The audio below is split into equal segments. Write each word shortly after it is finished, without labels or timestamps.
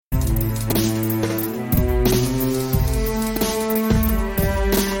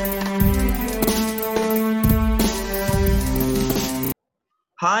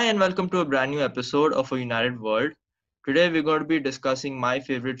Hi, and welcome to a brand new episode of A United World. Today, we're going to be discussing my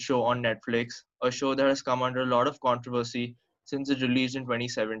favorite show on Netflix, a show that has come under a lot of controversy since it released in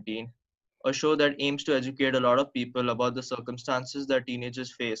 2017, a show that aims to educate a lot of people about the circumstances that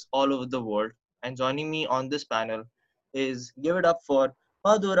teenagers face all over the world. And joining me on this panel is give it up for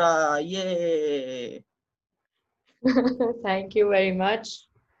Madhura. Yay! Thank you very much.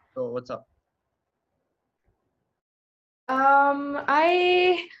 So, what's up?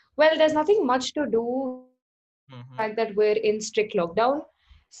 There's nothing much to do with the fact that we're Mm-hmm. in strict lockdown.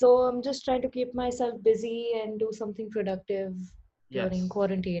 So I'm just trying to keep myself busy and do something productive during Yes.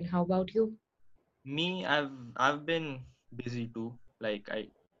 quarantine. How about you? Me, I've been busy too. Like I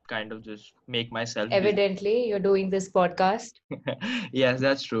kind of just make myself busy. Evidently, you're doing this podcast. Yes,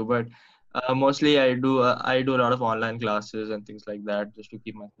 that's true. But mostly I do a lot of online classes and things like that just to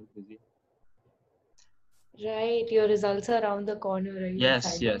keep myself busy. Right, your results are around the corner. Are you Yes,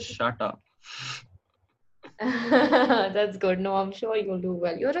 excited? yes. Shut up. That's good. No, I'm sure you'll do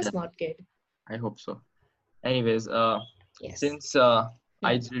well. You're a Yeah, smart kid. I hope so. Anyways, Yes. since Hmm.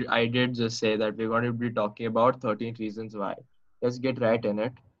 I did just say that we're going to be talking about 13 reasons why. Let's get right in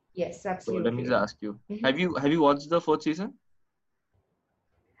it. Yes, So let me just absolutely. ask you: Mhm. Have you watched the fourth season?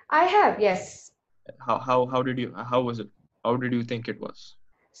 I have, yes. How did you how was it? How did you think it was?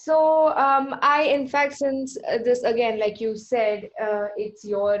 In fact, since this again, like you said,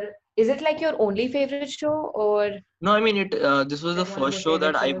 is it like your only favorite show or No, I mean it. This was the like one of first your show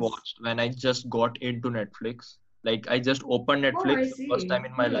that favorite I shows? watched when I just got into Netflix. Like I just opened Oh, Netflix I the first time see.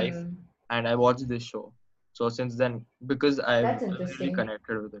 in my life, and I watched this show. So since then, because That's I've really interesting.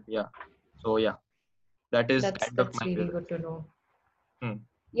 connected with it. Yeah. So yeah, that is That's kind of that's my really favorite good to know. show. Hmm.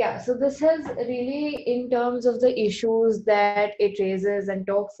 Yeah, so this is really in terms of the issues that it raises and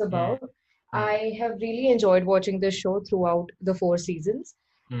talks Hmm. about. Hmm. I have really enjoyed watching this show throughout the four seasons.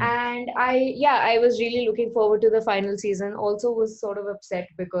 Hmm. And I was really looking forward to the final season. Also was sort of upset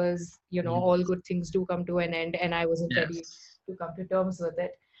because, all Yes. good things do come to an end and I wasn't ready Yes. to come to terms with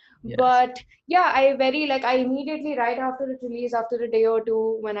it. Yes. But yeah, I immediately right after it released, after a day or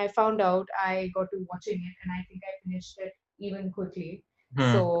two, when I found out, I got to watching it and I think I finished it even quickly,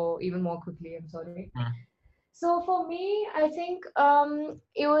 Hmm. so even more quickly, I'm sorry. Hmm. So for me, I think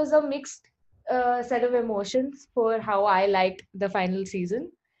it was a mixed set of emotions for how I liked the final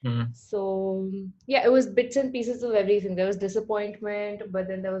season. Hmm. So yeah, it was bits and pieces of everything. There was disappointment, but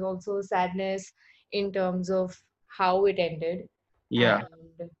then there was also sadness in terms of how it ended. Yeah.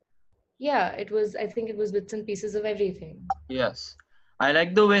 And yeah, I think it was bits and pieces of everything. Yes. I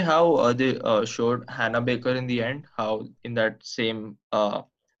like the way how they showed Hannah Baker in the end, how in that same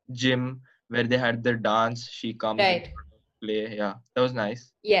gym where they had their dance, she comes in Right. front of Clay. Yeah, that was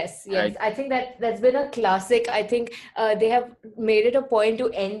nice. Yes, I yes. like I think that's been a classic. I think they have made it a point to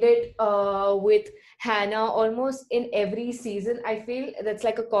end it with Hannah almost in every season. I feel that's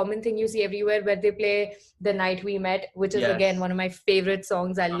like a common thing you see everywhere where they play "The Night We Met," which is again yes. one of my favorite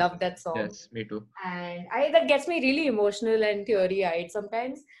songs. I love Um, that song, yes, me too. and I that gets me really emotional and teary-eyed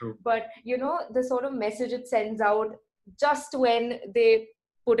sometimes. True. But the sort of message it sends out just when they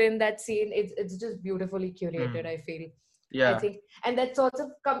put in that scene, it's just beautifully curated, Hmm. I feel. I Yeah. think, and that sort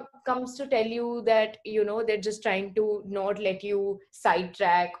of comes to tell you that they're just trying to not let you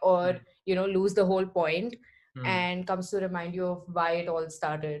sidetrack or Hmm. lose the whole point, Hmm. and comes to remind you of why it all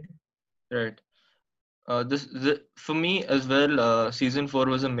started. Right. For me as well, season four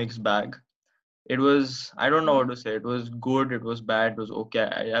was a mixed bag. It was, I don't know what Hmm. to say. It was good, it was bad, it was okay.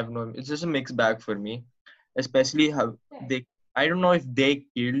 I have no, it's just a mixed bag for me. Especially how Right. they, I don't know if they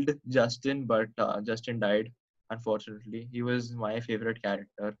killed Justin, but Justin died, unfortunately. He was my favorite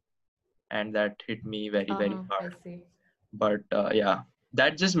character, and that hit me very, very Uh-huh, I hard. see. But yeah,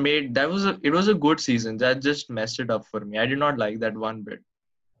 that just made, it was a good season. That just messed it up for me. I did not like that one bit,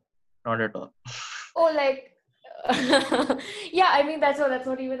 not at all. Oh, like, yeah, I mean that's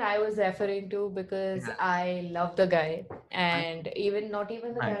what even I was referring to because Yeah, I love the guy, I, and even not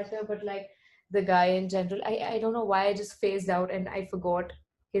even the nice. character, but like the guy in general. I don't know why I just phased out and I forgot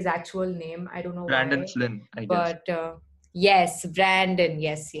his actual name. I don't know Brandon why, Flynn, I guess. but yes, Brandon.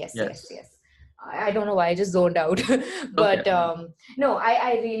 Yes, yes, yes, Yes. yes. I don't know why I just zoned out, Okay. but no,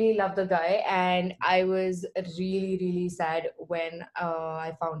 I really love the guy, and I was really really sad when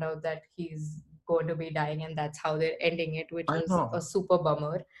I found out that he's going to be dying, and that's how they're ending it, which I was know. a super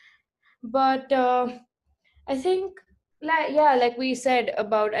bummer. But I think, like we said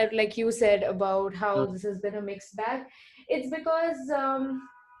about, like you said about how Mm, this has been a mixed bag. It's because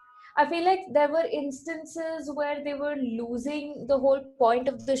I feel like there were instances where they were losing the whole point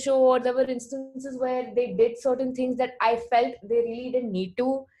of the show, or there were instances where they did certain things that I felt they really didn't need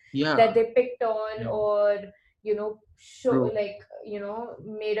to, that Yeah. they picked on, Mm. or show True. like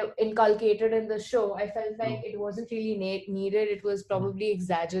made inculcated in the show. I felt like True. it wasn't really needed. It was Mm. probably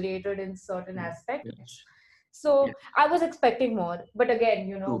exaggerated in certain Mm. aspects. Yes. So Yes. I was expecting more, but again,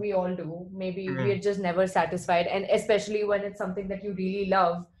 True. we all do. Maybe we Mm. are just never satisfied, and especially when it's something that you really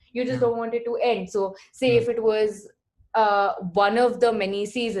love, you just Mm. don't want it to end. So say Mm. if it was one of the many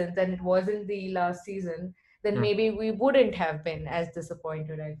seasons and it wasn't the last season, then Mm. maybe we wouldn't have been as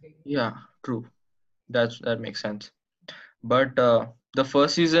disappointed, I feel. Yeah. True. That makes sense. But the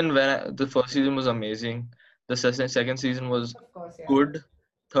first season was amazing. The second season was Of course, yeah. good.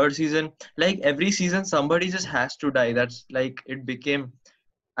 Third season, like every season, somebody just has to die. That's like it became.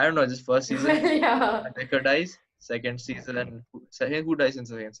 I don't know. This first season, Yeah. Rebecca dies. Second season, who dies in the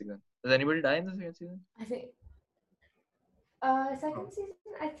second season? Does anybody die in the second season? I think No. second season,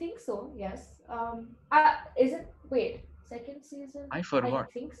 I think so, yes. Is it, wait, second season? I I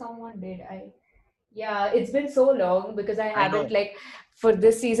forgot. think someone did. Yeah, it's been so long because I I know. haven't, like, for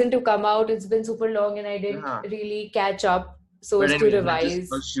this season to come out, it's been super long and I didn't Yeah. really catch up so But as to anyways, let's just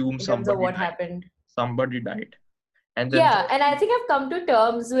revise assume in terms of somebody what died. happened. Somebody died, and then Yeah, third and I season. think I've come to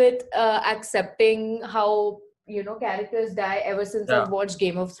terms with accepting how characters die ever since Yeah. I've watched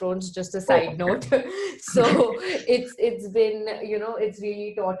Game of Thrones. Just a Oh, side okay. note. So it's been, it's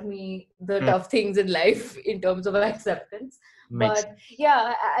really taught me the Hmm. tough things in life in terms of acceptance. Makes But sense.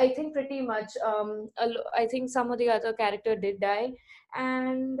 yeah, I think pretty much. I think some of the other character did die,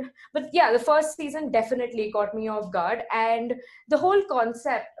 and but yeah, the first season definitely caught me off guard, and the whole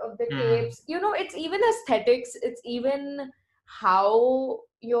concept of the Hmm. tapes, it's even aesthetics, it's even how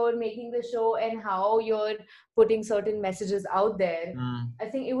you're making the show and how you're putting certain messages out there. Hmm. I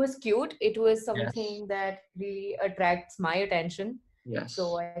think it was cute, it was Yes. something that really attracts my attention. So Yes.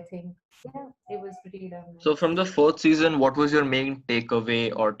 I think, yeah, it was pretty damn So nice. from the fourth season, what was your main takeaway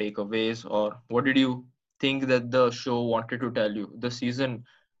or takeaways, or what did you think that the show wanted to tell you? The season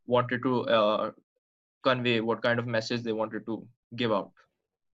wanted to convey what kind of message they wanted to give out.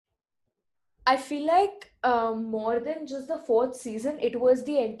 I feel like more than just the fourth season, it was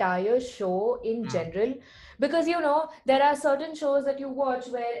the entire show in Hmm. general. Because, there are certain shows that you watch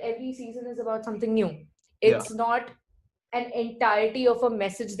where every season is about something new. Yeah. It's not an entirety of a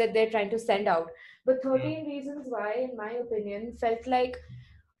message that they're trying to send out. But Hmm. 13 Reasons Why, in my opinion, felt like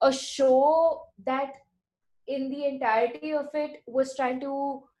a show that in the entirety of it was trying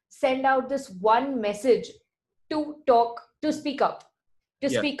to send out this one message to speak up,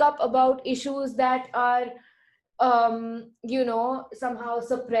 Yes. about issues that are somehow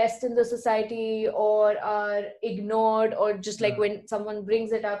suppressed in the society or are ignored, or just like Hmm. when someone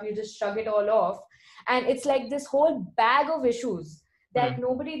brings it up, you just shrug it all off. And it's like this whole bag of issues Hmm. that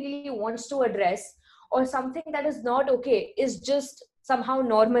nobody really wants to address, or something that is not okay is just somehow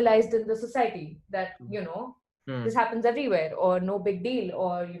normalized in the society, that Hmm. this happens everywhere, or no big deal,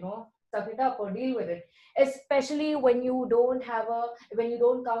 or suck it up or deal with it. Especially when you don't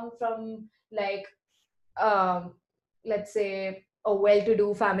come from, like, um, let's say, a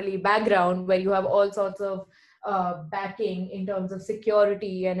well-to-do family background where you have all sorts of backing in terms of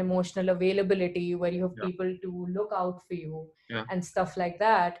security and emotional availability, where you have Yeah. people to look out for you Yeah. and stuff like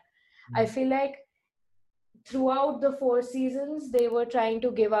that. I Hmm. feel like throughout the four seasons, they were trying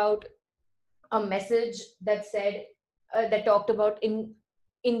to give out a message that said, that talked about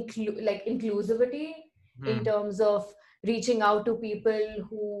like inclusivity, in Hmm. terms of reaching out to people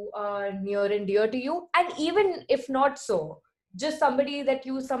who are near and dear to you, and even if not so, just somebody that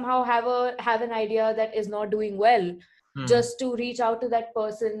you somehow have an idea that is not doing well, Hmm. just to reach out to that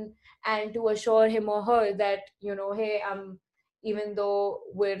person and to assure him or her that, hey, even though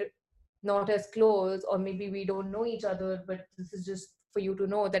we're not as close, or maybe we don't know each other, but this is just for you to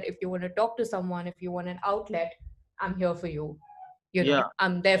know that if you want to talk to someone, if you want an outlet, I'm here for you. Yeah.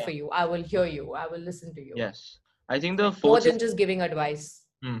 I'm there Yeah. for you. I will hear you. I will listen to you. Yes. I think It's the like more fourth than season. just giving advice.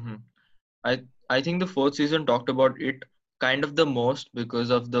 Hmm. I think the fourth season talked about it kind of the most because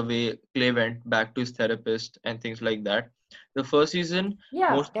of the way Clay went back to his therapist and things like that. The first season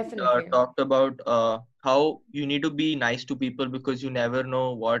Yeah, mostly definitely. talked about how you need to be nice to people because you never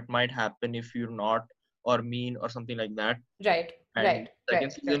know what might happen if you're not, or mean or something like that. Right, And right, second right,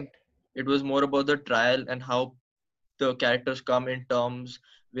 right. season, it was more about the trial and how the characters come in terms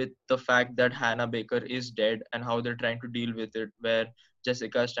with the fact that Hannah Baker is dead and how they're trying to deal with it, where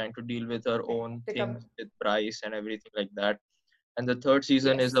Jessica is trying to deal with her own They come. things with Bryce and everything like that. And the third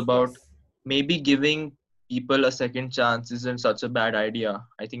season is Yes, about yes. maybe giving people a second chance isn't such a bad idea.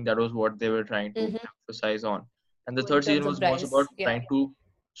 I think that was what they were trying to Mm-hmm. emphasize on. And the In third terms season of was more about Bryce, yeah. trying to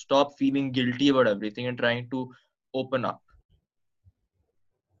stop feeling guilty about everything and trying to open up.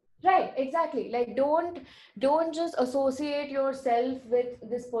 Right, exactly. Like don't just associate yourself with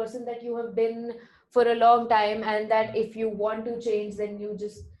this person that you have been for a long time, and that if you want to change, then you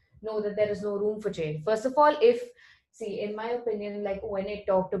just know that there is no room for change. First of all, if see, in my opinion, like when it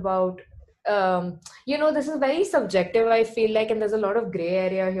talked about this is very subjective, I feel like, and there's a lot of gray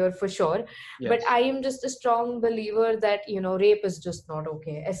area here for sure. But Yes. I am just a strong believer that, rape is just not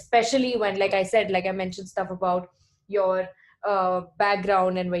okay, especially when, like I said, like I mentioned stuff about your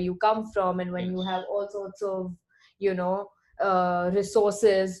background and where you come from, and when you have Yes. all sorts of you know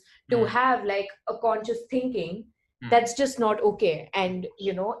resources to Hmm. have like a conscious thinking. Hmm. That's just not okay, and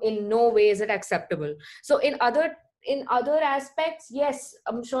in no way is it acceptable. So in other aspects, yes,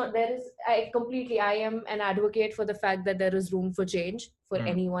 I'm sure there is. I am an advocate for the fact that there is room for change for Hmm.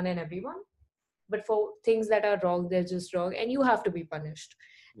 anyone and everyone. But for things that are wrong, they're just wrong, and you have to be punished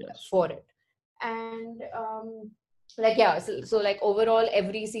Yes. for it. And like, yeah, so like overall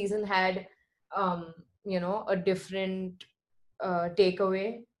every season had um a different takeaway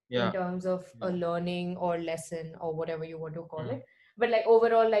in Yeah. terms of a Yeah. learning or lesson or whatever you want to call Hmm. it. But like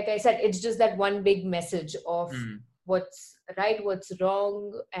overall, like I said, it's just that one big message of Hmm. what's right, what's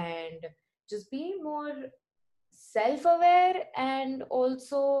wrong, and just be more self-aware, and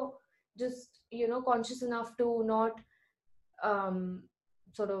also just conscious enough to not um,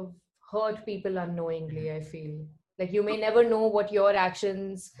 sort of hurt people Hmm. unknowingly. I feel like you may never know what your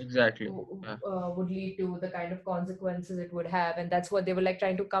actions Exactly. Yeah. would lead to, the kind of consequences it would have, and that's what they were like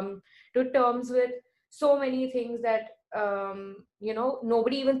trying to come to terms with. So many things that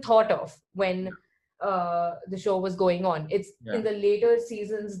nobody even thought of when the show was going on. It's in Yeah. the later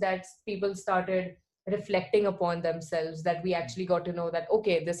seasons that people started reflecting upon themselves, that we actually got to know that,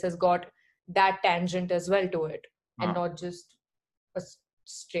 okay, this has got that tangent as well to it, and Huh. not just a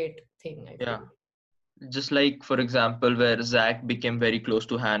straight thing, I Yeah. feel. Just like, for example, where Zach became very close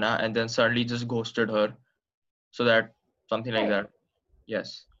to Hannah and then suddenly just ghosted her. So that something like Right. that.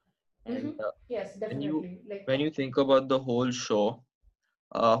 Yes. And Yes, when you definitely. Like, when you think about the whole show,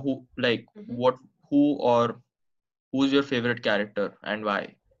 who like mhm. what who or who's your favorite character and why?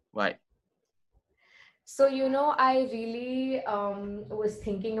 Why? So, I really was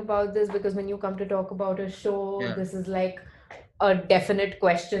thinking about this, because when you come to talk about a show, Yeah. this is like a definite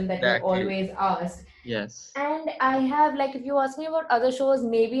question that you're Exactly. always asked. Yes. And I have, like, if you ask me about other shows,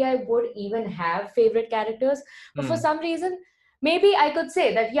 maybe I would even have favorite characters. But for Hmm. some reason, maybe I could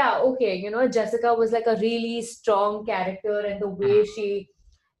say that, yeah, okay, Jessica was like a really strong character, and the Hmm. way she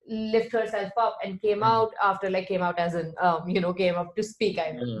lift herself up and came Hmm. out after, like, came out as in, came up to speak, I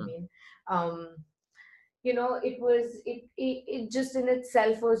Yeah. mean. Um, it just in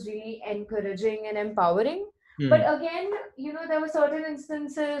itself was really encouraging and empowering. But Hmm. again, there were certain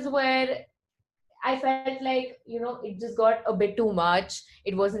instances where I felt like, it just got a bit too much.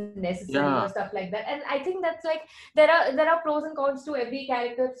 It wasn't necessary or Yeah. stuff like that. And I think that's like, there are pros and cons to every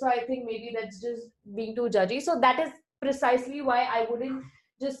character. So I think maybe that's just being too judgy. So that is precisely why I wouldn't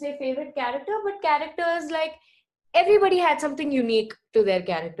just say favorite character, but characters, like, everybody had something unique to their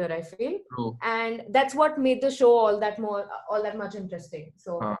character, I feel. True. And that's what made the show all that much interesting.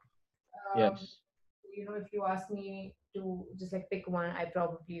 So Huh. um, Yes. if you ask me to just like pick one, I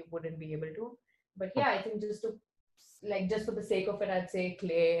probably wouldn't be able to. But yeah, Okay. I think just for the sake of it, I'd say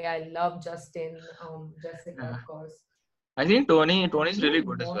Clay. I love Justin, Jessica, Yeah. of course. I think And Tony's really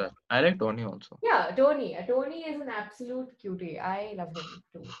good as more. well. I like Tony also. Yeah, Tony. Tony is an absolute cutie. I love him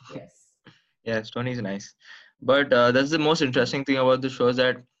too. Yes. Yes, Tony's nice. But that's the most Mhm. interesting thing about the show is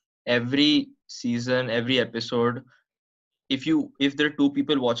that every season, every episode, if there are two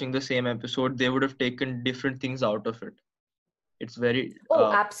people watching the same episode, they would have taken different things out of it. It's very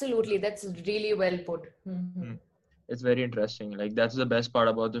Oh, absolutely. That's really well put. Mhm. hmm, it's very interesting. Like that's the best part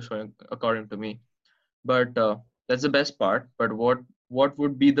about the show, according to me. But that's the best part. But what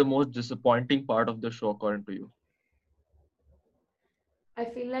would be the most disappointing part of the show, according to you? I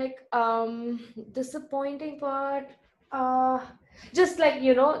feel like disappointing part, uh just like,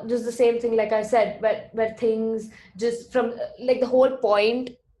 just the same thing, like I said, where things just from like the whole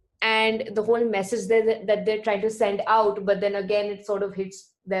point and the whole message that they're trying to send out, but then again it sort of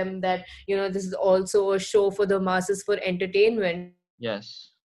hits them that, this is also a show for the masses, for entertainment.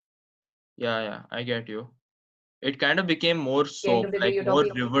 Yes. Yeah, yeah, I get you. It kind of became more At the end soap, of the day, like you're more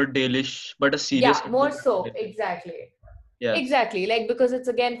talking. Riverdale-ish, but a serious Yeah, kind of more so, Riverdale. exactly. Yes. Exactly, like, because it's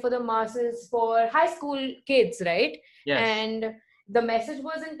again for the masses, for high school kids, right? Yes. And the message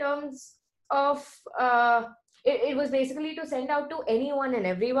was in terms of uh, it was basically to send out to anyone and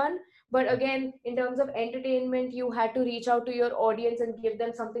everyone. But again, in terms of entertainment, you had to reach out to your audience and give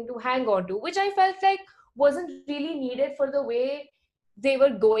them something to hang on to, which I felt like wasn't really needed for the way they were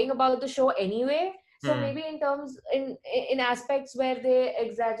going about the show anyway. So Hmm. maybe in terms in aspects where they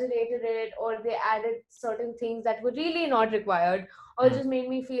exaggerated it, or they added certain things that were really not required, or Hmm. just made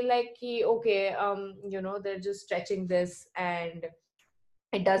me feel like okay, they're just stretching this, and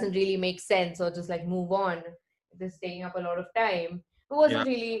it doesn't really make sense, or just like move on, this taking up a lot of time. It Yeah. wasn't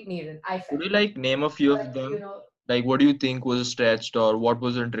really needed, I Could felt. you like name a few of But them? Like, what do you think was stretched or what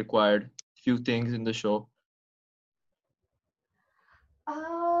wasn't required? Few things in the show.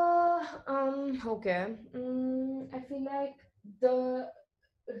 okay. I feel like the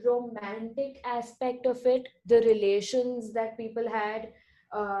romantic aspect of it, the relations that people had,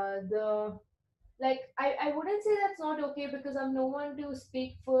 the like I wouldn't say that's not okay, because I'm no one to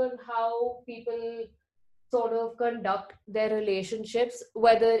speak for how people sort of conduct their relationships,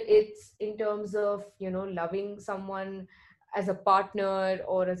 whether it's in terms of loving someone as a partner,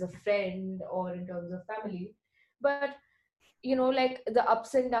 or as a friend, or in terms of family. But like the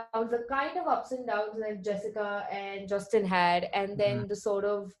ups and downs, the kind of ups and downs that Jessica and Justin had, and Hmm. then the sort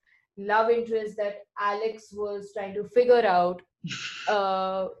of love interest that Alex was trying to figure out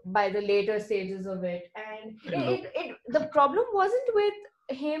by the later stages of it. And Hello. the problem wasn't with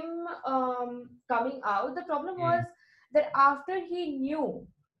him coming out. The problem was Hmm. that after he knew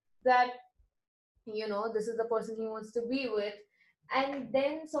that this is the person he wants to be with, and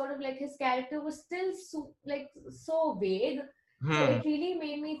then sort of like his character was still so vague. So Hmm. it really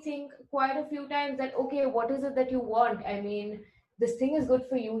made me think quite a few times that, okay, what is it that you want? I mean, this thing is good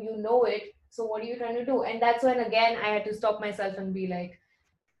for you, you know it, so what are you trying to do? And that's when again I had to stop myself and be like,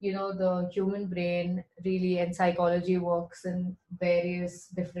 the human brain really, and psychology works in various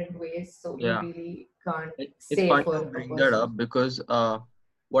different ways, so you Yeah. really can't It's say funny for you a bring that person. up because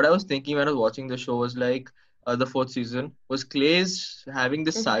what I was thinking when I was watching the show was like the fourth season was Clay's having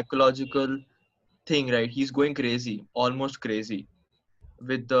this Mhm. psychological thing, right? He's going crazy, almost crazy,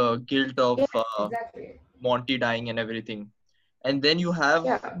 with the guilt of Yeah, exactly. Monty dying and everything. And then you have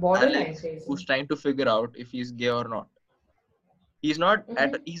Yeah, borderline Alex crazy. who's trying to figure out if he's gay or not. He's not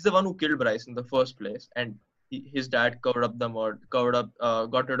at. Hmm. He's the one who killed Bryce in the first place, and his dad covered up the murder, covered up,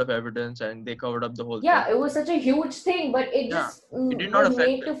 got rid of evidence, and they covered up the whole thing. Yeah, it was such a huge thing, but it Yeah, just it did not was affect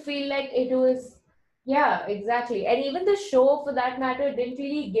made him. to feel like it was. Yeah, exactly. And even the show, for that matter, didn't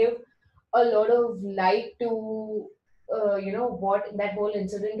really give a lot of light to, what that whole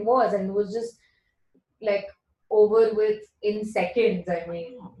incident was, and it was just like over with in seconds. I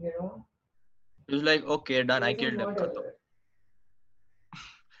mean, He was like, okay, it done. I was a killed him. Khatam. murder.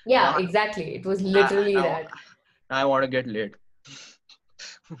 Now, Yeah, exactly. It was I, literally I, I, that. I want to get laid.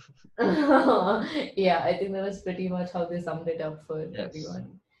 Yeah, I think that was pretty much how they summed it up for Yes.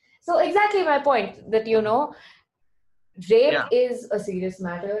 everyone. So exactly my point, that Mhm. rape Yeah. is a serious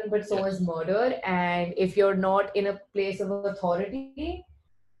matter, but so is Yes. murder. And if you're not in a place of authority,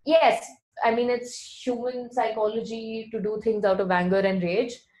 yes, I mean, it's human psychology to do things out of anger and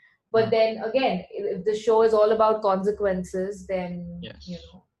rage. But Mm. then again, if the show is all about consequences, then, Yes.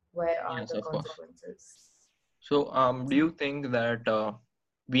 where are Yes, the of course. consequences? So, do you think that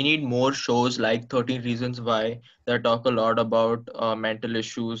we need more shows like 13 Reasons Why that talk a lot about mental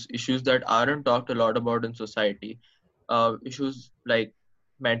issues, issues that aren't talked a lot about in society, issues like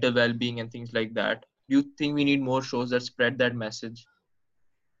mental well-being and things like that? Do you think we need more shows that spread that message?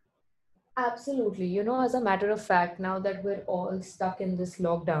 Absolutely. As a matter of fact, now that we're all stuck in this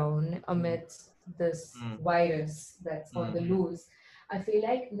lockdown Mm, amidst this mm, virus that's on the mm, loose, I feel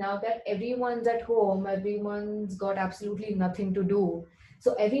like now that everyone's at home, everyone's got absolutely nothing to do.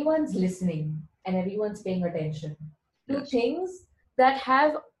 So everyone's listening and everyone's paying attention to yes. things that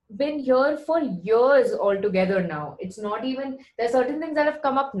have been here for years altogether now. It's not even, there's certain things that have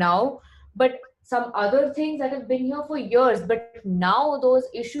come up now, but some other things that have been here for years, but now those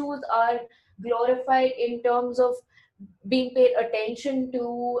issues are glorified in terms of being paid attention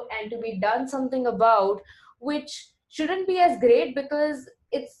to and to be done something about, which shouldn't be as great, because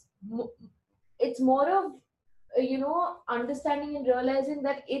it's more of understanding and realizing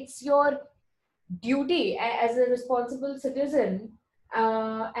that it's your duty as a responsible citizen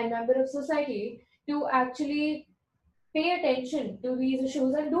and member of society to actually pay attention to these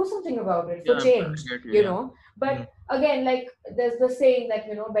issues and do something about it for Yeah, I change, get you. Yeah. but Mm, again, like there's the saying that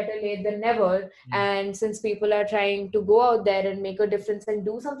better late than never. mm, And since people are trying to go out there and make a difference and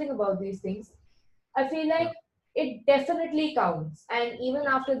do something about these things, I feel yeah. like it definitely counts. And even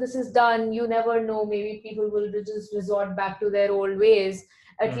Yes. after this is done, you never know, maybe people will just resort back to their old ways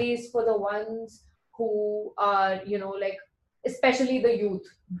at Hmm. least for the ones who are, like, especially the youth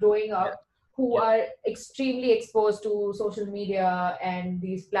growing Yeah. up, who Yeah. are extremely exposed to social media and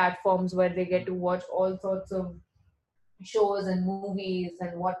these platforms where they get Hmm. to watch all sorts of shows and movies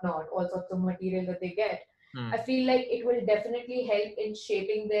and whatnot, all sorts of material that they get. I Hmm. feel like it will definitely help in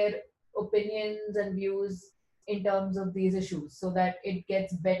shaping their opinions and views in terms of these issues so that it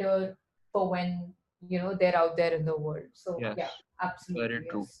gets better for when, they're out there in the world. So, yeah, Yes. Very absolutely,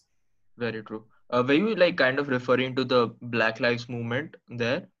 true. yes. Very true. Were you like kind of referring to the Black Lives Movement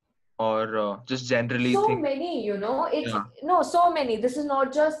there, or just generally So think? many, it's Yeah. no, so many. This is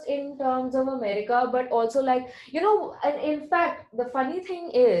not just in terms of America, but also, like, and in fact, the funny thing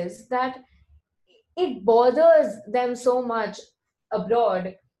is that it bothers them so much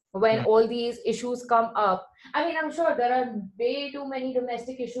abroad when Hmm. all these issues come up. I mean, I'm sure there are way too many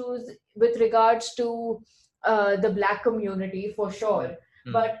domestic issues with regards to the black community for Hmm. sure,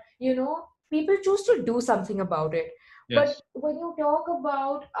 Hmm. but people choose to do something about it. But Yes. when you talk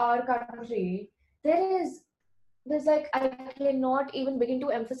about our country, there's like, I cannot even begin to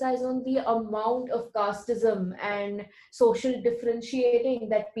emphasize on the amount of casteism and social differentiating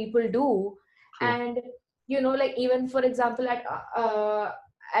that people do. True. And like, even for example, at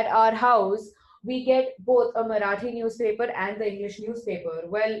our house, we get both a Marathi newspaper and the English newspaper.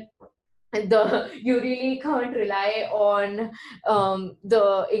 Well, you really can't rely on Hmm.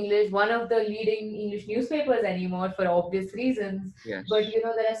 the English, one of the leading English newspapers anymore for obvious reasons. But Yes.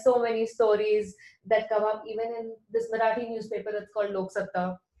 there are so many stories that come up even in this Marathi newspaper that's called Lok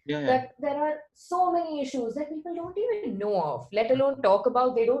Satta, Yeah. Yeah. that there are so many issues that people don't even know of, let alone Hmm. talk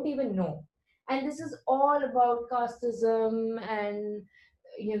about. They don't even know. And this is all about casteism and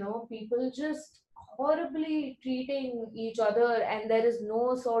people just horribly treating each other, and there is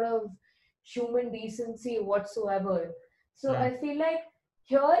no sort of human decency whatsoever. So Hmm. I feel like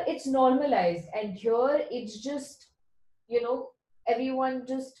here it's normalized, and here it's just, you know, everyone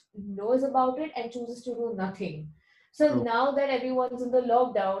just knows about it and chooses to do nothing. So True. now that everyone's in the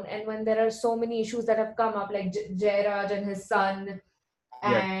lockdown, and when there are so many issues that have come up, like Jairaj and his son,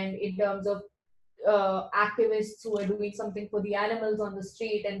 Yes. and in terms of activists who are doing something for the animals on the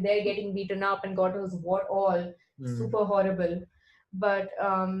street and they're getting beaten up and God knows what all, Hmm. super horrible. But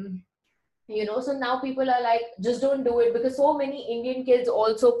so now people are like, just don't do it, because so many Indian kids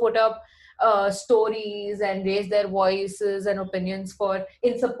also put up stories and raise their voices and opinions for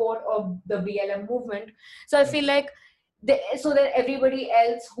in support of the BLM movement. So I Hmm. feel like so that everybody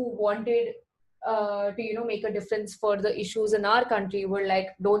else who wanted to make a difference for the issues in our country were like,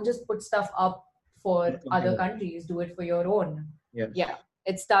 don't just put stuff up Do for something other about it. countries, do it for your own. Yes. Yeah,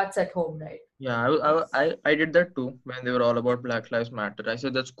 it starts at home, right? Yeah. Yes. I did that too when they were all about Black Lives Matter. I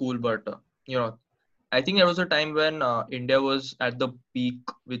said that's cool, but you know, I think there was a time when India was at the peak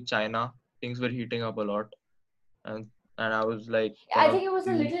with China. Things were heating up a lot, and I was like one I of think it was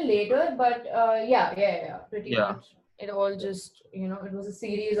a the little later, but yeah, pretty yeah. much. It all just, it was a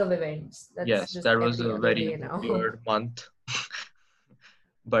series of events. That's Yes, just that was every a other very day now. weird month.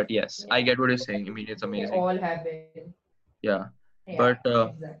 But yes, I Yeah, get what you're saying. I mean, it's they amazing. all have been. Yeah. Yeah, But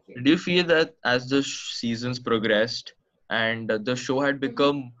exactly. do you feel that as the seasons progressed and the show had hmm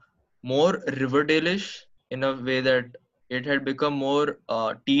become more Riverdale-ish in a way that it had become more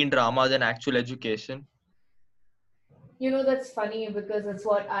teen drama than actual education? That's funny because that's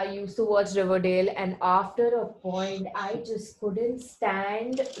what I used to watch Riverdale, and after a point, I just couldn't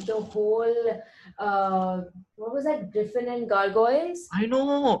stand the whole. What was that? Griffin and Gargoyles. I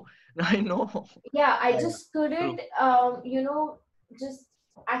know, I know. Yeah, I Yeah, just couldn't true. just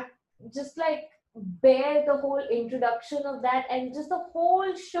I just like bear the whole introduction of that and just the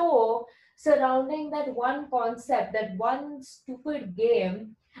whole show surrounding that one concept, that one stupid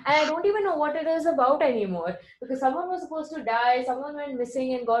game. And I don't even know what it is about anymore, because someone was supposed to die, someone went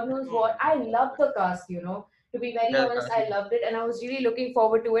missing, and God knows Oh what. my I love God. the cast, to be very Yeah, the honest, I casting. loved it and I was really looking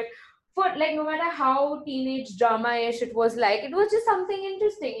forward to it. For like, no matter how teenage drama-ish it was, like, it was just something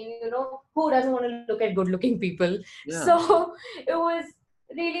interesting. Who doesn't want to look at good-looking people? Yeah. So it was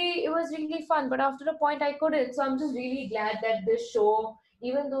really fun. But after a point, I couldn't. So I'm just really glad that this show,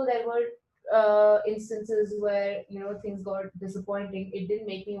 even though there were instances where things got disappointing, it didn't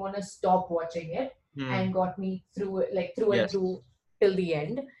make me want to stop watching it, Hmm. and got me through it, like through and Yes. through till the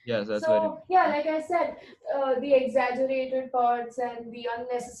end. Yes, that's very So yeah, important. like I said, the exaggerated parts and the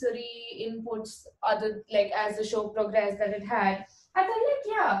unnecessary inputs, other like as the show progressed, that it had, I felt like,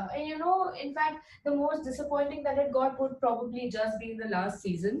 yeah, and in fact, the most disappointing that it got would probably just be in the last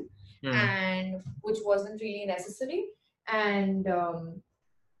season, Hmm. and which wasn't really necessary, and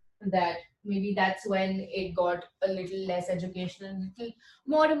that. maybe that's when it got a little less educational, a little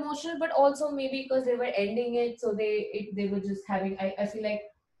more emotional, but also maybe because they were ending it, so they were just having. I feel like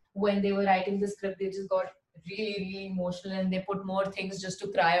when they were writing the script, they just got really really emotional and they put more things just to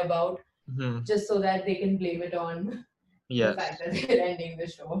cry about, Hmm. just so that they can blame it on the Yes. fact that they're ending the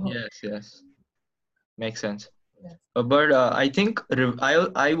show. Yes. Yes. Makes sense. That's, But I think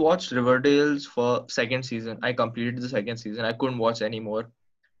I watched Riverdale's for second season. I completed the second season. I couldn't watch anymore.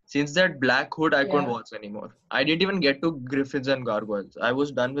 Since that Black Hood, I couldn't yeah. watch anymore. I didn't even get to Griffins and Gargoyles. I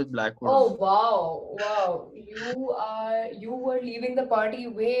was done with Black Hood Oh only. wow, wow. You were leaving the party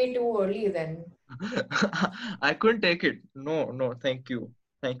way too early then. I couldn't take it. No, no, thank you,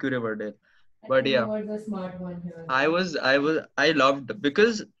 Riverdale. I But think you yeah, were the smart one here then. I loved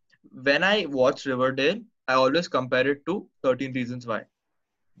because when I watched Riverdale, I always compare it to 13 Reasons Why.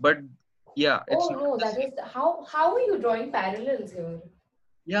 But yeah, it's Oh not no, the that same. is how are you drawing parallels here?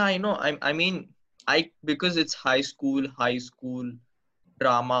 Yeah, I know. I mean, I because it's high school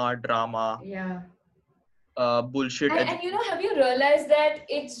drama, Yeah. bullshit And you know, education. have you realized that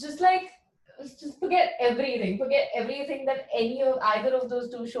it's just like just forget everything that any of either of those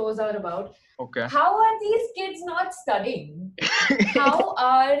two shows are about. Okay. How are these kids not studying? How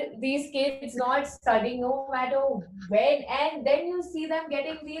are these kids not studying no matter when? And then you see them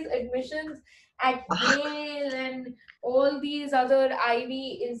getting these admissions at Yale and all these other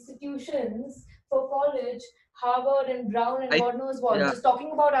Ivy institutions for college, Harvard and Brown and I God knows what. yeah. Just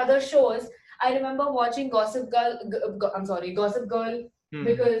talking about other shows, I remember watching Gossip Girl, Hmm.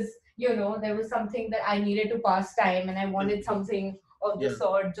 because there was something that I needed to pass time, and I wanted Hmm. something of the Yeah.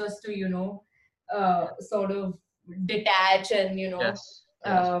 sort just to sort of detach and Yes.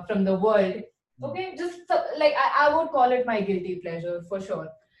 Yes. from the world. Hmm. Okay, just like I would call it my guilty pleasure for sure.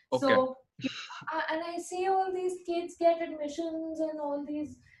 Okay. So and I see all these kids get admissions and all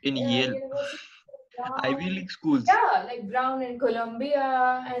these In Yale, universities, Ivy Brown, League schools. yeah, like Brown in Columbia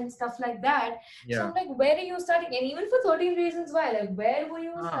and stuff like that. So Yeah. I'm like, where are you studying? And even for 13 Reasons Why, like, where were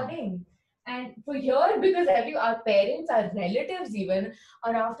you Ah. studying? And for here, because our parents, our relatives even,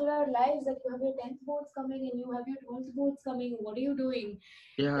 are after our lives, like, you have your 10th boards coming and you have your 12th boards coming. What are you doing?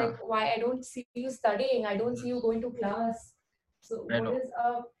 Yeah. Like, why I don't see you studying? I don't see you Yes. going to class. So I what know. is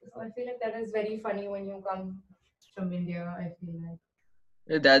up? So I feel like that is very funny when you come from India. I feel like.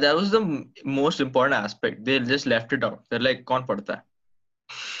 That was the most important aspect. They just left it out. They're like, "कौन पढ़ता है?"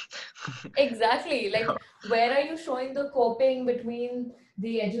 Exactly. Like, where are you showing the coping between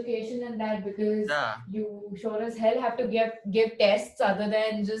the education and that? Because Yeah. you sure as hell have to give tests other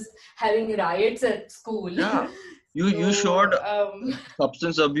than just having riots at school. Yeah. You showed So,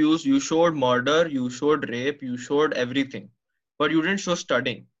 substance abuse, you showed murder, you showed rape, you showed everything, but you didn't show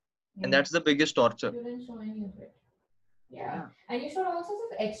studying, and yeah, that's the biggest torture. you didn't show any of it. Yeah, Yeah. and you should also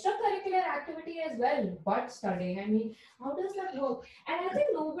have extracurricular activity as well, but studying. I mean, how does that work? And I think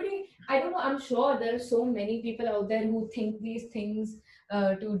nobody, I don't know, I'm sure there are so many people out there who think these things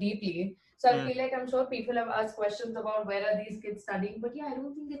too deeply. So I Hmm. feel like I'm sure people have asked questions about where are these kids studying, but yeah, I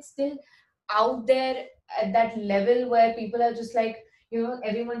don't think it's still out there at that level where people are just like,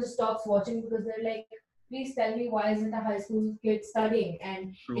 everyone just stops watching because they're like, please tell me why isn't a high school kid studying? And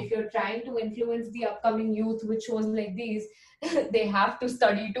if True. you're trying to influence the upcoming youth with shows like these, they have to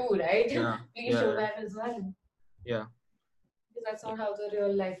study too, right? Yeah. Please Yeah. show Yeah. that as well, Yeah. because that's not how the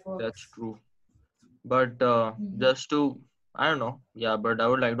real life That's works. true. But Mhm. just to, I don't know. Yeah. But I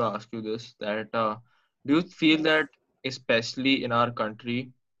would like to ask you this: that do you feel Yes. that, especially in our country,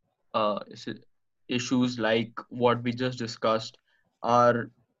 issues like what we just discussed are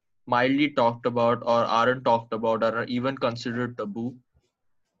mildly talked about or aren't talked about or are even considered taboo?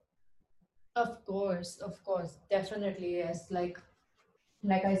 Of course, definitely yes. Like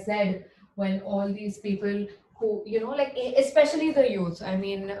I said, when all these people who, like especially the youth. I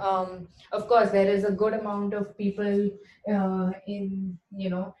mean, of course, there is a good amount of people in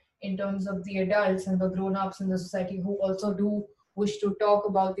in terms of the adults and the grown-ups in the society who also do wish to talk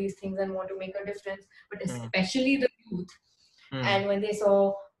about these things and want to make a difference, but Hmm. especially the youth. Hmm. And when they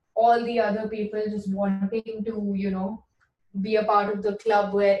saw all the other people just wanting to be a part of the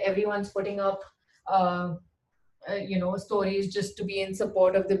club where everyone's putting up uh, stories just to be in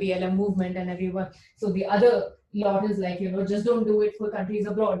support of the BLM movement and everyone. So the other lot is like, just don't do it for countries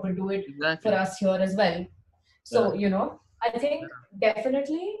abroad, but do it for Exactly. us here as well. Yeah. So, I think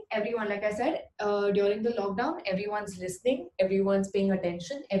definitely everyone, like I said, during the lockdown, everyone's listening, everyone's paying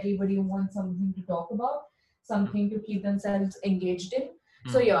attention, everybody wants something to talk about, Hmm. something to keep themselves engaged in.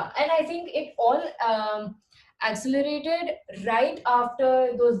 So, Hmm. yeah, and I think it all accelerated right after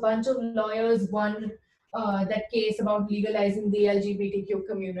those bunch of lawyers won that case about legalizing the LGBTQ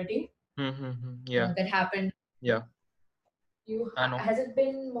community. Yeah, that happened. yeah, I know. Has it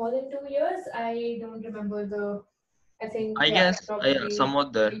been more than 2 years? I don't remember the. I think, I yeah, guess, yeah, probably.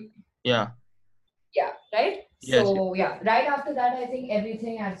 somewhat there. Yeah, Yeah, right. yes, yes. So yeah, right after that, I think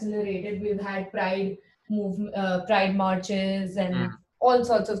everything accelerated. We've had pride marches and Mm, all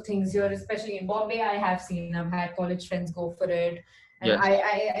sorts of things here, especially in Bombay. I have seen. I've had college friends go for it, and yes.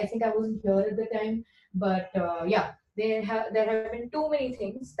 I think I wasn't here at the time, but yeah, there have been too many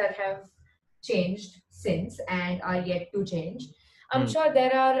things that have changed since and are yet to change. I'm Mm, sure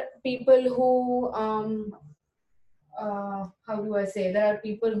there are people who how do I say, there are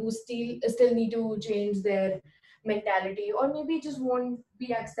people who still need to change their mentality, or maybe just won't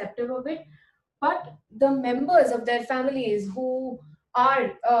be acceptive of it. But the members of their families who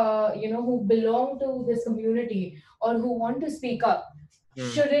are who belong to this community or who want to speak up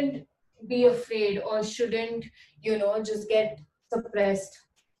mm, shouldn't be afraid, or shouldn't just get suppressed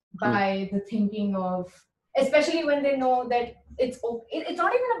true. by the thinking of, especially when they know that it's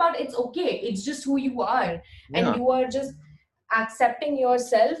not even about it's okay, it's just who you are, and Yeah, you are just accepting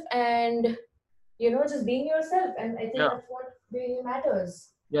yourself and just being yourself, and I think yeah, that's what really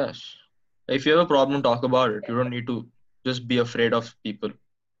matters. yes. If you have a problem, talk about it. You don't need to just be afraid of people.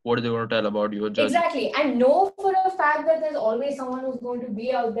 What are they going to tell about you or judge you? Exactly, and know for a fact that there's always someone who's going to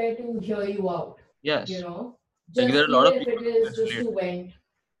be out there to hear you out, you Yes. know Like there just are a lot even of if people it who is can just relate to with you. vent.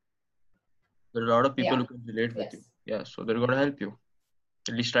 There are a lot of people Yeah. who can relate with you. Yes. Yeah, so they're going to help you.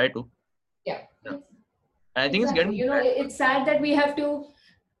 At least try to. Yeah. Yeah. And I think it's Exactly. getting better. It's sad that we have to.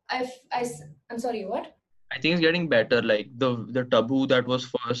 I, I, I'm sorry, what? I think it's getting better. Like the taboo that was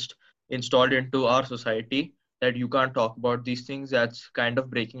first installed into our society, that you can't talk about these things, that's kind of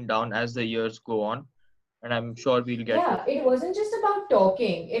breaking down as the years go on. And I'm sure we'll get to Yeah, it. it wasn't just about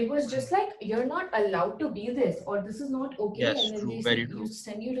talking. It was Mm. just like, you're not allowed to be this, or this is not okay. Yes, And then true, they very used true. to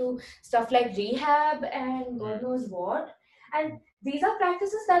send you to stuff like rehab and God Mm. knows what. And Mm. these are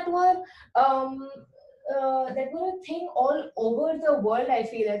practices um, that were a thing all over the world. I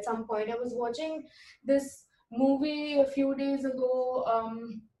feel at some point I was watching this movie a few days ago.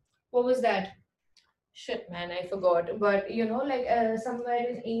 What was that? Shit, man, I forgot. But like somewhere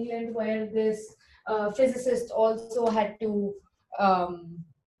in England, where this physicist also had to, um,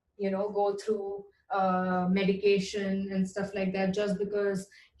 go through medication and stuff like that, just because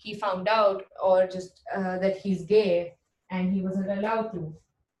he found out, or just that he's gay and he wasn't allowed to.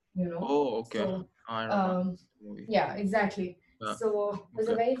 Oh, okay. So I don't know um, the movie. yeah, exactly. Yeah, So it was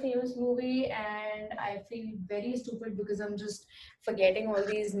a okay. very famous movie, and I feel very stupid because I'm just forgetting all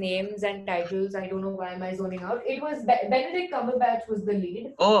these names and titles. I don't know why am I zoning out. It was Benedict Cumberbatch was the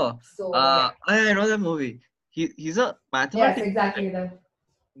lead. Oh, So yeah, I know that movie. He's a yes, mathematician, right? exactly the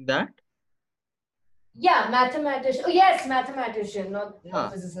That? yeah mathematician. Oh yes, mathematician, not a Yeah.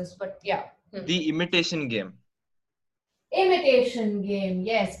 physicist, but yeah. The Imitation Game. Imitation Game,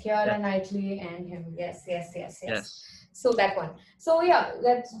 yes, Yeah. Keira Knightley and him. Yes, yes, yes, yes. Yes. So that one. So yeah,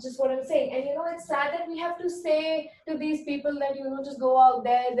 that's just what I'm saying. And it's sad that we have to say to these people that just go out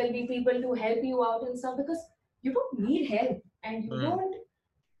there. There'll be people to help you out and stuff, because you don't need help, and you Mm. don't.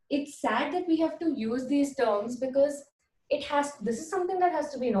 It's sad that we have to use these terms, because it has. This is something that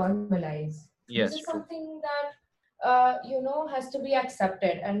has to be normalized. This is Yes, true. something that has to be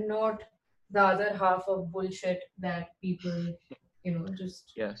accepted, and not the other half of bullshit that people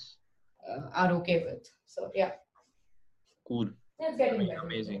just Yes. are okay with. So yeah, Cool. it's I getting mean, better though.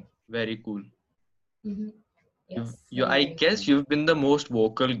 amazing. Very cool. Hmm. You've, Yes, you, very I very guess cool. you've been the most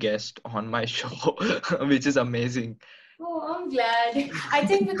vocal guest on my show, which is amazing. Oh, I'm glad. I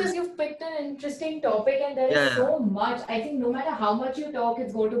think because you've picked an interesting topic, and there Yeah, is yeah, so much. I think no matter how much you talk,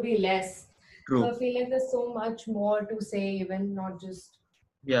 it's going to be less. So true. I feel like there's so much more to say, even not just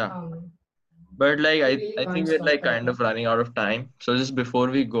Yeah. um. But like We I really think can't we're stop like right kind now. of running out of time. So just before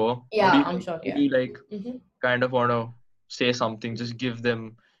we go, Yeah, I'm sure. would Yeah. you like Mm-hmm. kind of want to say something? Just give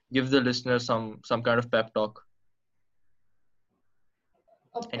the listeners some kind of pep talk.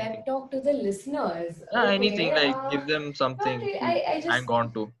 A Anything. pep talk to the listeners. Yeah, anything, Okay. like give them Not something really. to I just hang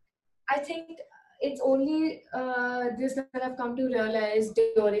on to. I think it's only this that I've come to realize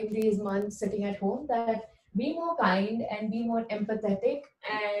during these months sitting at home, that be more kind and be more empathetic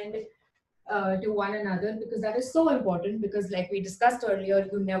and to one another, because that is so important, because like we discussed earlier,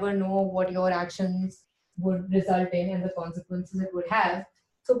 you never know what your actions would result in and the consequences it would have.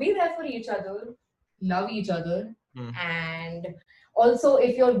 So be there for each other, love each other, Hmm. and also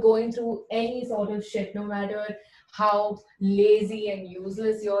if you're going through any sort of shit, no matter how lazy and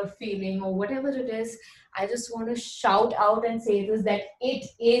useless you're feeling or whatever it is, I just want to shout out and say this, that it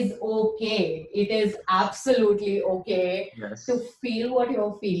is okay. It is absolutely okay to Yes. feel what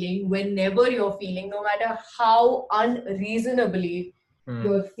you're feeling whenever you're feeling, no matter how unreasonably Hmm.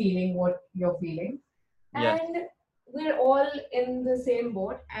 you're feeling what you're feeling. Yes. And we're all in the same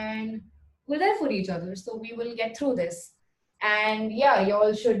boat, and we're there for each other. So we will get through this. And yeah,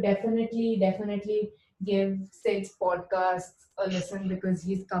 y'all should definitely give Sid's podcasts a listen because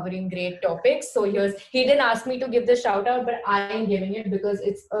he's covering great topics. So he didn't ask me to give the shout out, but I am giving it because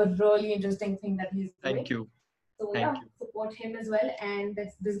it's a really interesting thing that he's doing. Thank you. So yeah, Thank you. support him as well. And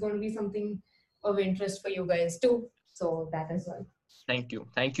this is going to be something of interest for you guys too. So that as well. Thank you.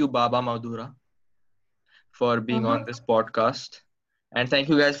 Thank you, Baba Madhura, for being on Uh-huh. this podcast. And thank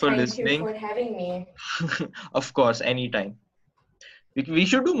you guys for Thank you listening. for having me. Of course, anytime. We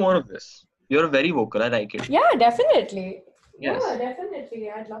should do more of this. You're very vocal. I like it. Yeah, definitely. Yeah, Yes. definitely.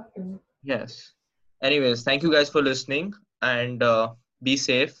 I'd love to. Yes. Anyways, thank you guys for listening and be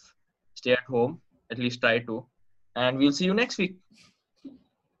safe. Stay at home. At least try to. And we'll see you next week.